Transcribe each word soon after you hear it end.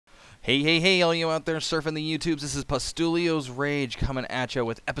Hey, all you out there surfing the YouTubes, this is Pustulio's Rage coming at you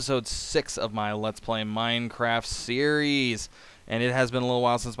with episode 6 of my Let's Play Minecraft series. And it has been a little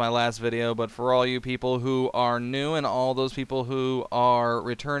while since my last video, but for all you people who are new and all those people who are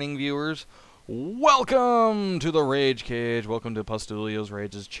returning viewers, welcome to the Rage Cage. Welcome to Pustulio's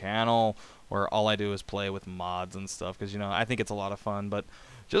Rage's channel, where all I do is play with mods and stuff, because, you know, I think it's a lot of fun, but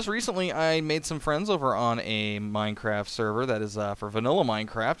just recently, I made some friends over on a Minecraft server that is for vanilla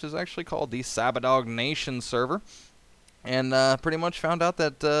Minecraft. It's actually called the Sabadog Nation server. And pretty much found out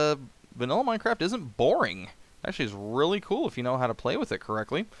that vanilla Minecraft isn't boring. Actually, it's really cool if you know how to play with it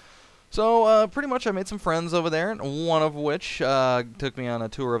correctly. So pretty much I made some friends over there, and one of which took me on a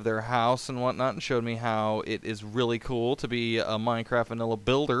tour of their house and whatnot and showed me how it is really cool to be a Minecraft vanilla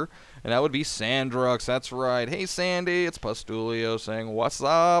builder. And that would be Sandrux. That's right. Hey, Sandy, it's Pustulio saying, what's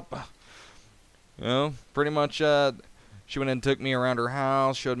up? You know, pretty much she went and took me around her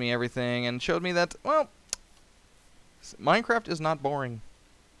house, showed me everything, and showed me that, well, Minecraft is not boring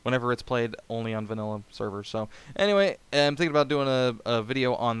whenever it's played only on vanilla servers. So anyway, I'm thinking about doing a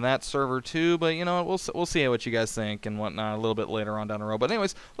video on that server too, but you know, we'll see what you guys think and whatnot a little bit later on down the road. But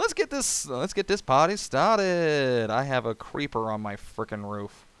anyways, let's get this party started. I have a creeper on my frickin'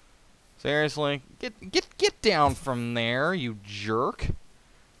 roof. Seriously, get down from there, you jerk.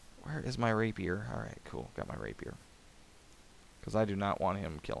 Where is my rapier? All right, cool, got my rapier. Because I do not want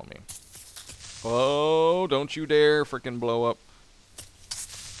him killing me. Oh, don't you dare frickin' blow up.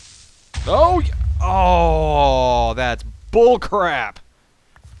 Oh, oh, that's bullcrap.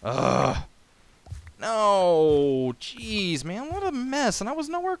 Ugh. No, jeez, man, what a mess. And I was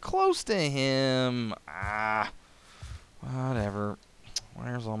nowhere close to him. Ah, whatever.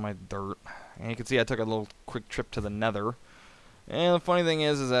 Where's all my dirt? And you can see I took a little quick trip to the nether. And the funny thing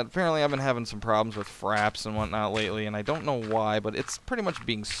is that apparently I've been having some problems with fraps and whatnot lately, and I don't know why, but it's pretty much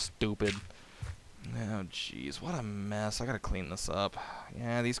being stupid. Oh, jeez, what a mess. I gotta clean this up.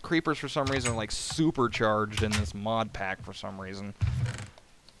 Yeah, these creepers for some reason are like supercharged in this mod pack for some reason.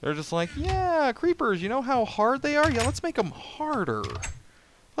 They're just like, yeah, creepers, you know how hard they are? Yeah, let's make them harder.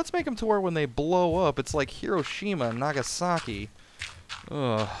 Let's make them to where when they blow up, it's like Hiroshima and Nagasaki.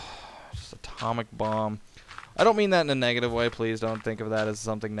 Ugh, just atomic bomb. I don't mean that in a negative way, please don't think of that as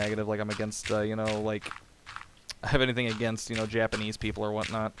something negative, like I'm against, you know, like, I have anything against, you know, Japanese people or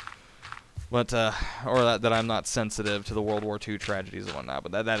whatnot. But, or that I'm not sensitive to the World War II tragedies and whatnot,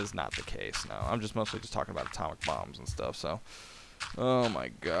 but that is not the case, no. I'm just mostly just talking about atomic bombs and stuff, so. Oh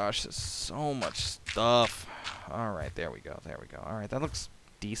my gosh, there's so much stuff. Alright, there we go. Alright, that looks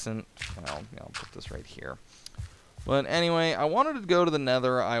decent. Well, I'll put this right here. But anyway, I wanted to go to the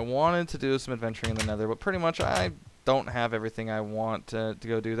nether. I wanted to do some adventuring in the nether, but pretty much I don't have everything I want to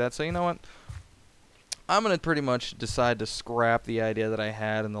go do that. So you know what? I'm going to pretty much decide to scrap the idea that I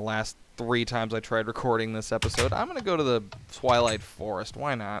had in the last 3 times I tried recording this episode. I'm going to go to the Twilight Forest.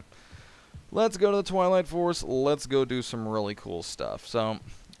 Why not? Let's go to the Twilight Forest. Let's go do some really cool stuff. So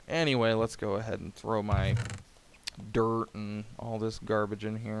anyway, let's go ahead and throw my dirt and all this garbage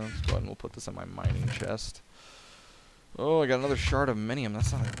in here. Let's go ahead and we'll put this in my mining chest. Oh, I got another shard of minium.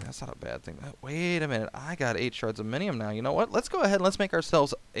 That's not a bad thing. Wait a minute. I got 8 shards of minium now. You know what? Let's go ahead and let's make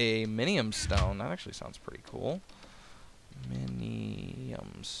ourselves a minium stone. That actually sounds pretty cool.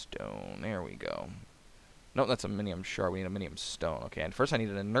 Minium stone. There we go. No, that's a minium shard. We need a minium stone. Okay, and first I need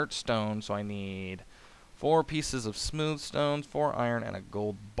an inert stone, so I need 4 pieces of smooth stones, 4 iron, and a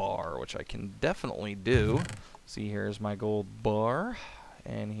gold bar, which I can definitely do. See, here's my gold bar,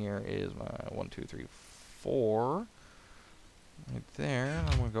 and here is my 1, 2, 3, 4. Right there.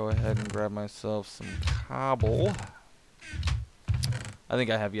 I'm going to go ahead and grab myself some cobble. I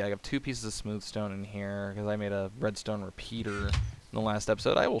think I have 2 pieces of smooth stone in here because I made a redstone repeater in the last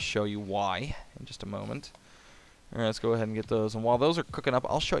episode. I will show you why in just a moment. Alright, let's go ahead and get those. And while those are cooking up,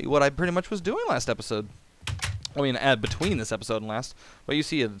 I'll show you what I pretty much was doing last episode. I mean, between this episode and last. But you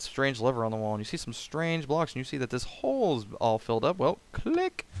see a strange lever on the wall, and you see some strange blocks, and you see that this hole is all filled up. Well,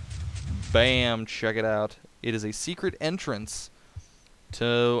 click. Bam, check it out. It is a secret entrance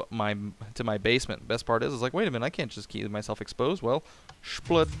to my basement. Best part is like, wait a minute, I can't just keep myself exposed. Well,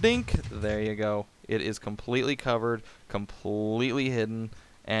 spladink, there you go. It is completely covered, completely hidden,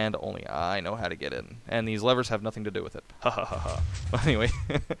 and only I know how to get in. And these levers have nothing to do with it. Ha ha ha ha. But anyway,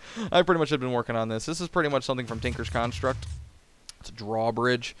 I pretty much have been working on this. This is pretty much something from Tinker's Construct. It's a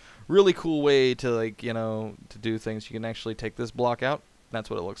drawbridge. Really cool way to, like, you know, to do things. You can actually take this block out.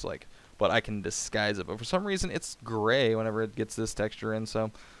 That's what it looks like. But I can disguise it. But for some reason, it's gray whenever it gets this texture in, so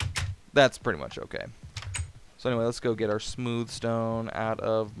that's pretty much okay. So anyway, let's go get our smooth stone out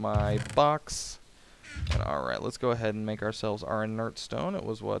of my box. And alright, let's go ahead and make ourselves our inert stone. It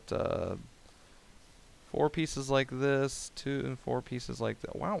was what, 4 pieces like this, 2 and 4 pieces like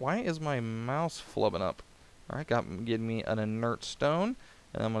that. Wow, why is my mouse flubbing up? Alright, getting me an inert stone.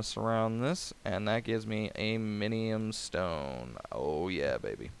 And I'm going to surround this, and that gives me a minium stone. Oh yeah,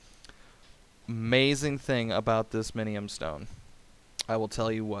 baby. Amazing thing about this minium stone. I will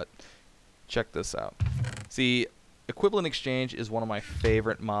tell you what. Check this out. See, equivalent exchange is one of my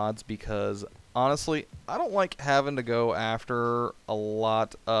favorite mods because, honestly, I don't like having to go after a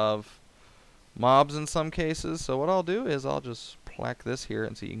lot of mobs in some cases. So what I'll do is I'll just plaque this here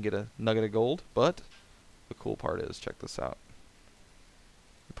and so you can get a nugget of gold. But the cool part is, check this out.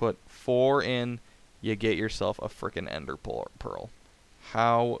 You put 4 in, you get yourself a frickin' ender pearl.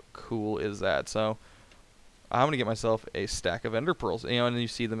 How cool is that? So I'm going to get myself a stack of ender pearls. You know, and you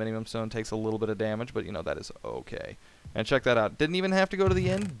see the minimum stone takes a little bit of damage, but, you know, that is okay. And check that out. Didn't even have to go to the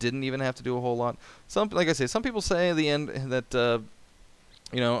end. Didn't even have to do a whole lot. Like I say, some people say at the end that,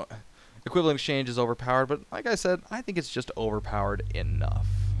 you know, equivalent exchange is overpowered. But like I said, I think it's just overpowered enough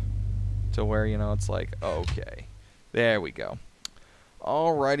to where, you know, it's like, okay. There we go.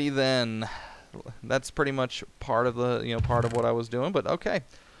 Alrighty then. That's pretty much part of the, you know, part of what I was doing. But okay.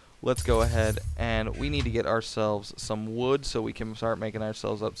 Let's go ahead and we need to get ourselves some wood so we can start making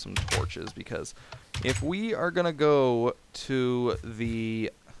ourselves up some torches, because if we are going to go to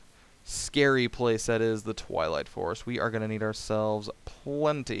the scary place that is the Twilight Forest, we are going to need ourselves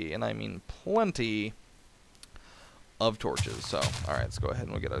plenty, and I mean plenty, of torches. So, alright, let's go ahead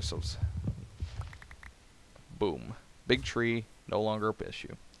and we'll get ourselves, boom, big tree, no longer an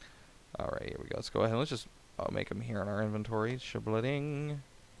issue. Alright, here we go. Let's go ahead and let's just make them here in our inventory. Shablading.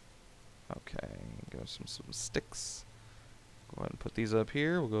 Okay, go some sticks. Go ahead and put these up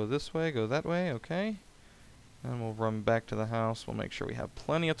here. We'll go this way, go that way, okay. And we'll run back to the house. We'll make sure we have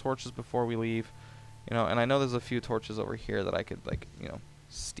plenty of torches before we leave. You know, and I know there's a few torches over here that I could, like, you know,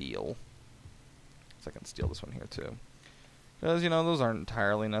 steal. So I can steal this one here, too. Because, you know, those aren't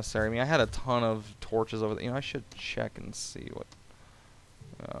entirely necessary. I mean, I had a ton of torches over there. You know, I should check and see what...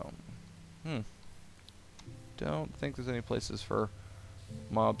 Don't think there's any places for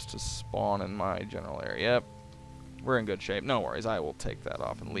mobs to spawn in my general area. Yep, we're in good shape. No worries, I will take that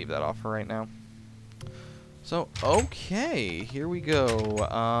off and leave that off for right now. So, okay, here we go.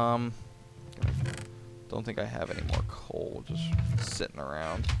 Don't think I have any more coal just sitting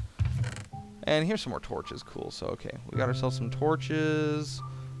around. And here's some more torches. Cool. So, okay, we got ourselves some torches.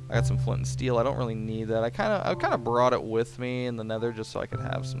 I got some flint and steel. I don't really need that. I kind of brought it with me in the Nether just so I could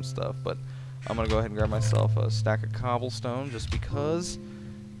have some stuff, but I'm going to go ahead and grab myself a stack of cobblestone just because.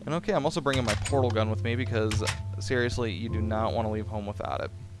 And okay, I'm also bringing my portal gun with me because, seriously, you do not want to leave home without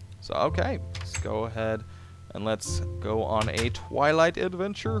it. So, okay, let's go ahead and let's go on a Twilight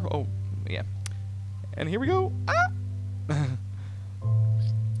adventure. Oh, yeah. And here we go. Ah!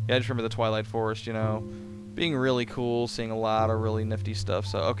 Yeah, I just remember the Twilight Forest, you know, being really cool, seeing a lot of really nifty stuff.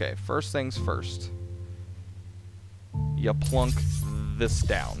 So, okay, first things first. You plunk this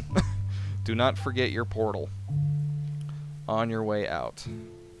down. Do not forget your portal on your way out.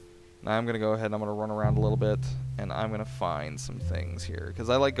 Now I'm going to go ahead and I'm going to run around a little bit, and I'm going to find some things here. Because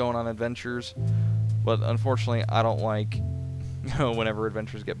I like going on adventures, but unfortunately I don't like, you know, whenever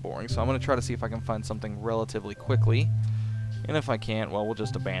adventures get boring. So I'm going to try to see if I can find something relatively quickly. And if I can't, well, we'll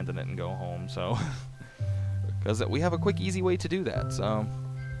just abandon it and go home. So, because we have a quick, easy way to do that. So,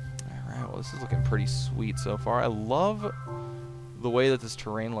 alright, well, this is looking pretty sweet so far. I love the way that this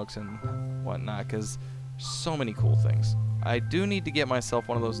terrain looks and whatnot, because so many cool things. I do need to get myself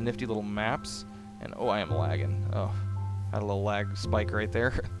one of those nifty little maps, and oh, I am lagging. Oh, had a little lag spike right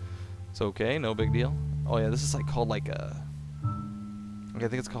there. It's okay, no big deal. Oh yeah, this is like called like a, okay, I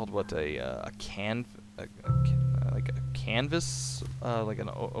think it's called what, like a canvas, like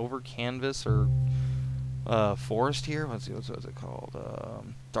an over canvas or forest here. What's it called?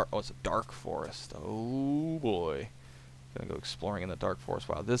 Dark. Oh, it's a dark forest. Oh boy. Gonna go exploring in the dark forest.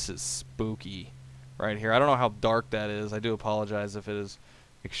 Wow, this is spooky right here. I don't know how dark that is. I do apologize if it is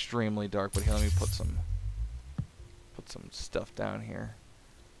extremely dark, but here, let me put some stuff down here.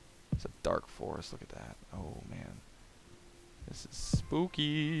 It's a dark forest. Look at that. Oh man, this is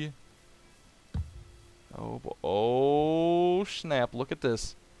spooky. Oh, oh snap! Look at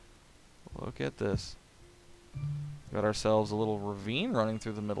this. Look at this. Got ourselves a little ravine running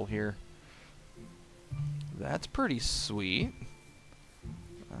through the middle here. That's pretty sweet.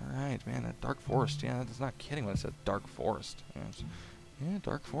 Alright, man, that dark forest. Yeah, that's not kidding when I said dark forest. Yeah,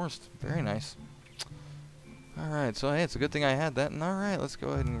 dark forest. Very nice. Alright, so hey, it's a good thing I had that. And alright, let's go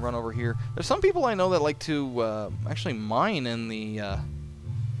ahead and run over here. There's some people I know that like to actually mine in the, you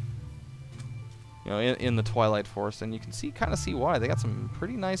know, in the Twilight Forest, and you can kind of see why. They got some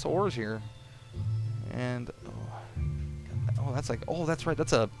pretty nice ores here. And oh, that's like, oh, that's right.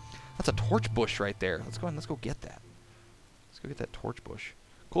 That's a torch bush right there. Let's go ahead and let's go get that. Let's go get that torch bush.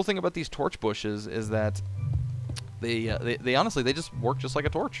 Cool thing about these torch bushes is that they honestly, they just work just like a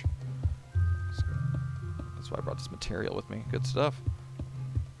torch. That's why I brought this material with me. Good stuff.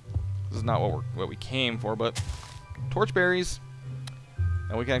 This is not what we came for, but torch berries,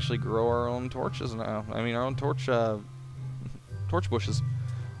 and we can actually grow our own torches now. I mean, our own torch bushes.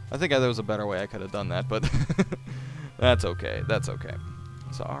 I think there was a better way I could have done that, but that's okay. That's okay.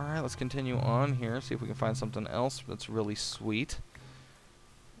 So, all right, let's continue on here. See if we can find something else that's really sweet.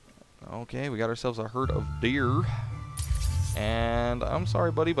 Okay, we got ourselves a herd of deer. And I'm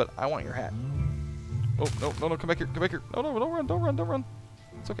sorry, buddy, but I want your hat. Oh, no, no, no, come back here, come back here. No, no, don't run, don't run, don't run.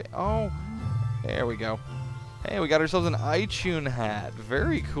 It's okay. Oh, there we go. Hey, we got ourselves an iTunes hat.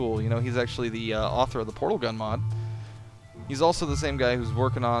 Very cool. You know, he's actually the author of the Portal Gun mod. He's also the same guy who's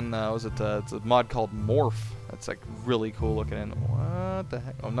working on, it's a mod called Morph. That's like really cool looking. And what the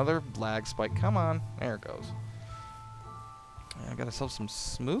heck? Oh, another lag spike. Come on. There it goes. I got ourselves some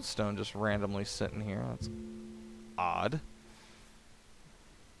smooth stone just randomly sitting here. That's odd.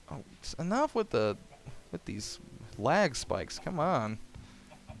 Oh, enough with these lag spikes. Come on.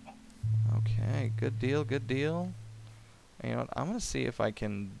 Okay, good deal, good deal. And you know what? I'm gonna see if I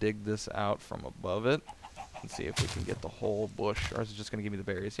can dig this out from above it and see if we can get the whole bush, or is it just gonna give me the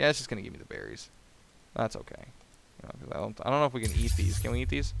berries? Yeah, it's just gonna give me the berries. That's okay. You know, 'cause I don't know if we can eat these. Can we eat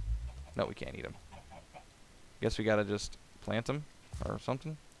these? No, we can't eat them. Guess we gotta just plant them or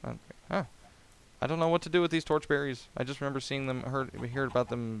something. Okay. Huh. I don't know what to do with these torch berries. I just remember seeing them, heard about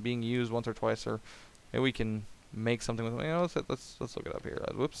them being used once or twice, or maybe we can make something with them. You know, let's look it up here.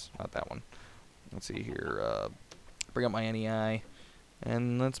 Whoops, not that one. Let's see here. Bring up my NEI,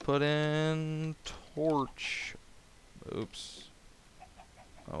 and let's put in torch. Oops.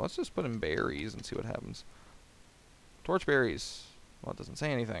 Oh, let's just put in berries and see what happens. Torch berries. Well, it doesn't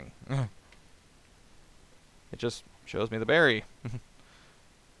say anything. It just shows me the berry.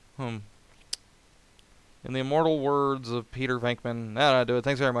 In the immortal words of Peter Venkman, that ought to do it.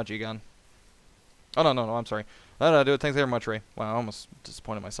 Thanks very much, Egon. Oh, no, no, no, I'm sorry. That ought to do it. Thanks very much, Ray. Wow, I almost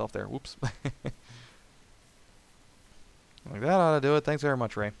disappointed myself there. Whoops. Like, that ought to do it. Thanks very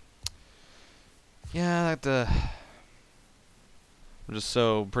much, Ray. Yeah, that, I'm just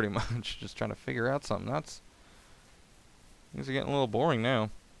so pretty much just trying to figure out something. Things are getting a little boring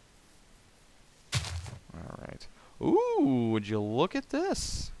now. Alright. Ooh, would you look at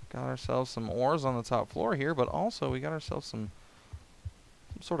this? Got ourselves some ores on the top floor here, but also we got ourselves some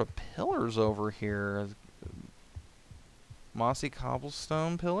sort of pillars over here. Mossy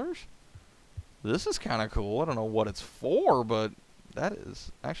cobblestone pillars? This is kind of cool. I don't know what it's for, but that is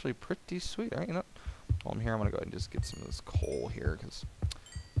actually pretty sweet. Alright, you know, while I'm here, I'm going to go ahead and just get some of this coal here, because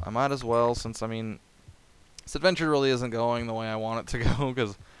I might as well, since, I mean, this adventure really isn't going the way I want it to go,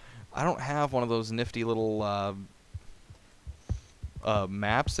 because I don't have one of those nifty little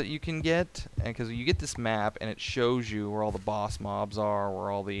maps that you can get, and because you get this map and it shows you where all the boss mobs are,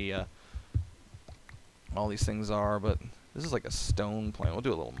 where all these things are, but this is like a stone plant. We'll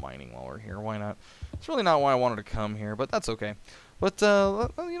do a little mining while we're here. Why not? It's really not why I wanted to come here, but that's okay. But you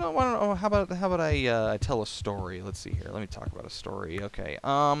know, I don't know, how about I tell a story? Let's see here. Let me talk about a story. Okay.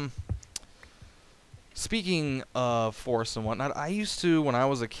 Speaking of forests and whatnot, I used to, when I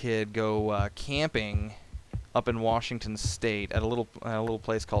was a kid, go camping up in Washington State at a little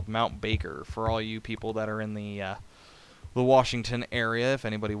place called Mount Baker. For all you people that are in the Washington area, if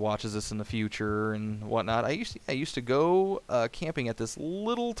anybody watches this in the future and whatnot, I used to go camping at this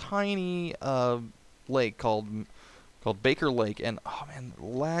little tiny lake called Baker Lake, and oh man,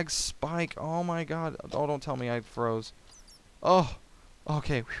 lag spike. Oh my God! Oh, don't tell me I froze. Oh,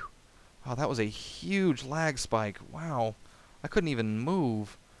 okay. Whew. Oh, that was a huge lag spike. Wow, I couldn't even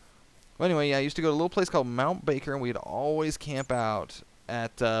move. Well, anyway, yeah, I used to go to a little place called Mount Baker, and we'd always camp out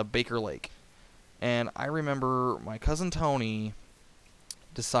at Baker Lake. And I remember my cousin Tony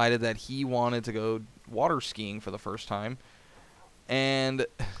decided that he wanted to go water skiing for the first time. And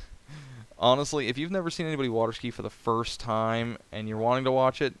honestly, if you've never seen anybody water ski for the first time and you're wanting to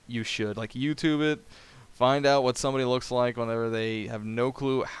watch it, you should. Like, YouTube it, find out what somebody looks like whenever they have no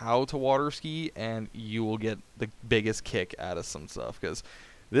clue how to water ski, and you will get the biggest kick out of some stuff. Because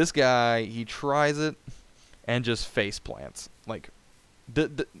this guy, he tries it and just face plants. Like,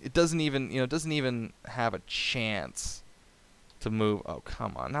 it doesn't even have a chance to move. Oh,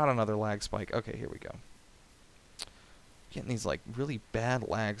 come on. Not another lag spike. Okay, here we go. Getting these, like, really bad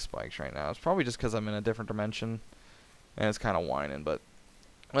lag spikes right now. It's probably just because I'm in a different dimension, and it's kind of whining, but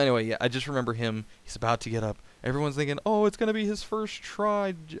Anyway, yeah, I just remember him. He's about to get up. Everyone's thinking, oh, it's going to be his first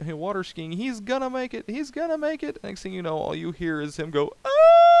try water skiing. He's going to make it. He's going to make it. Next thing you know, all you hear is him go,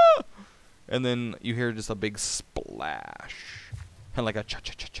 ah! And then you hear just a big splash. And like a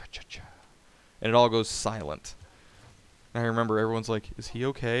cha-cha-cha-cha-cha-cha. And it all goes silent. And I remember everyone's like, is he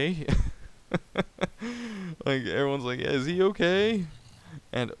okay? Like, everyone's like, yeah, is he okay?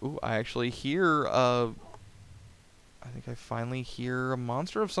 And, ooh, I actually hear, I think I finally hear a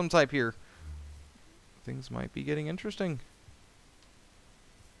monster of some type here. Things might be getting interesting.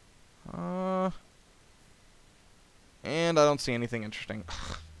 And I don't see anything interesting.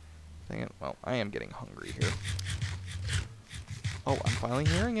 Dang it. Well, I am getting hungry here. Oh, I'm finally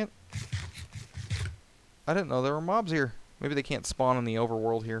hearing it. I didn't know there were mobs here. Maybe they can't spawn in the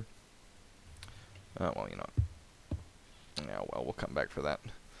overworld here. Well, you know. Yeah, well, we'll come back for that.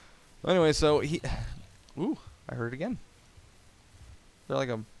 Anyway, so he... Ooh, I heard it again. They're like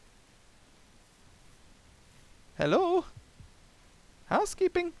a... Hello?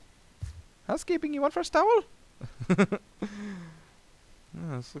 Housekeeping? Housekeeping, you want fresh towel?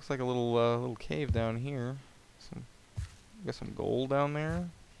 This looks like a little cave down here. Got some gold down there.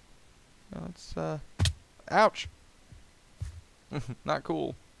 Let's ouch! Not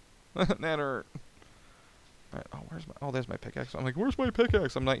cool. That hurt. Alright, there's my pickaxe. I'm like, where's my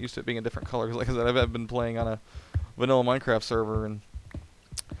pickaxe? I'm not used to it being a different color. Because like I said, I've been playing on a vanilla Minecraft server, and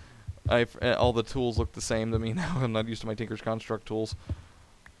all the tools look the same to me now. I'm not used to my Tinker's Construct tools.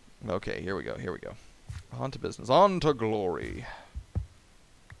 Okay, here we go. Here we go. On to business. On to glory.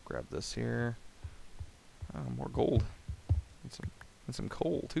 Grab this here. Oh, more gold. And some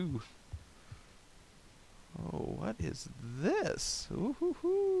coal, too. Oh, what is this?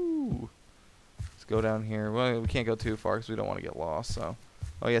 Ooh-hoo-hoo. Let's go down here. Well, we can't go too far because we don't want to get lost, so...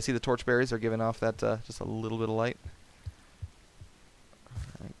 Oh, yeah, see the torch berries are giving off that, just a little bit of light.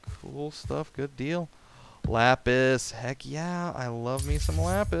 Alright, cool stuff. Good deal. Lapis. Heck yeah, I love me some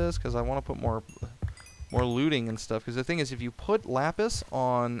lapis because I want to put more looting and stuff. Because the thing is, if you put lapis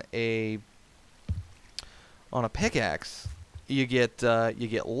on a pickaxe, you get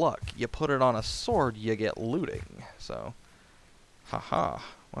luck. You put it on a sword, you get looting. So, haha.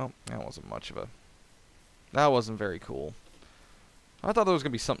 Well, that wasn't much of a... That wasn't very cool. I thought there was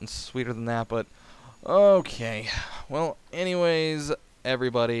going to be something sweeter than that, but... Okay. Well, anyways,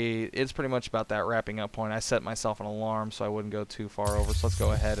 everybody, it's pretty much about that wrapping up point. I set myself an alarm so I wouldn't go too far over, so let's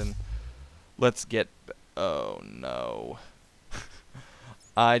go ahead and... Let's get... Oh, no.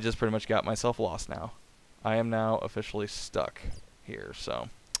 I just pretty much got myself lost now. I am now officially stuck here, so...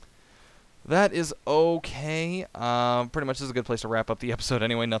 That is okay. Pretty much this is a good place to wrap up the episode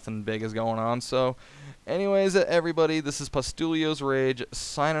anyway. Nothing big is going on. So, anyways, everybody, this is Pustulio's Rage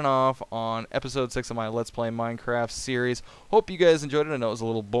signing off on episode 6 of my Let's Play Minecraft series. Hope you guys enjoyed it. I know it was a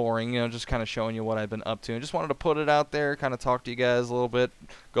little boring, you know, just kind of showing you what I've been up to. And just wanted to put it out there, kind of talk to you guys a little bit,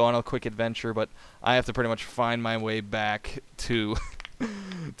 go on a quick adventure. But I have to pretty much find my way back to...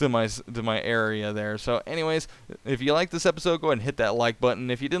 to my area there. So anyways, if you like this episode, go ahead and hit that like button.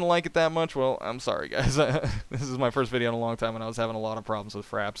 If you didn't like it that much, well, I'm sorry guys. This is my first video in a long time and I was having a lot of problems with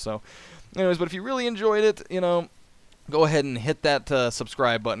fraps. So anyways, but if you really enjoyed it, you know, go ahead and hit that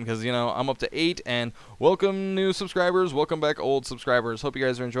subscribe button because, you know, I'm up to 8 and welcome new subscribers, welcome back old subscribers. Hope you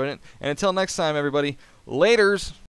guys are enjoying it. And until next time, everybody, laters!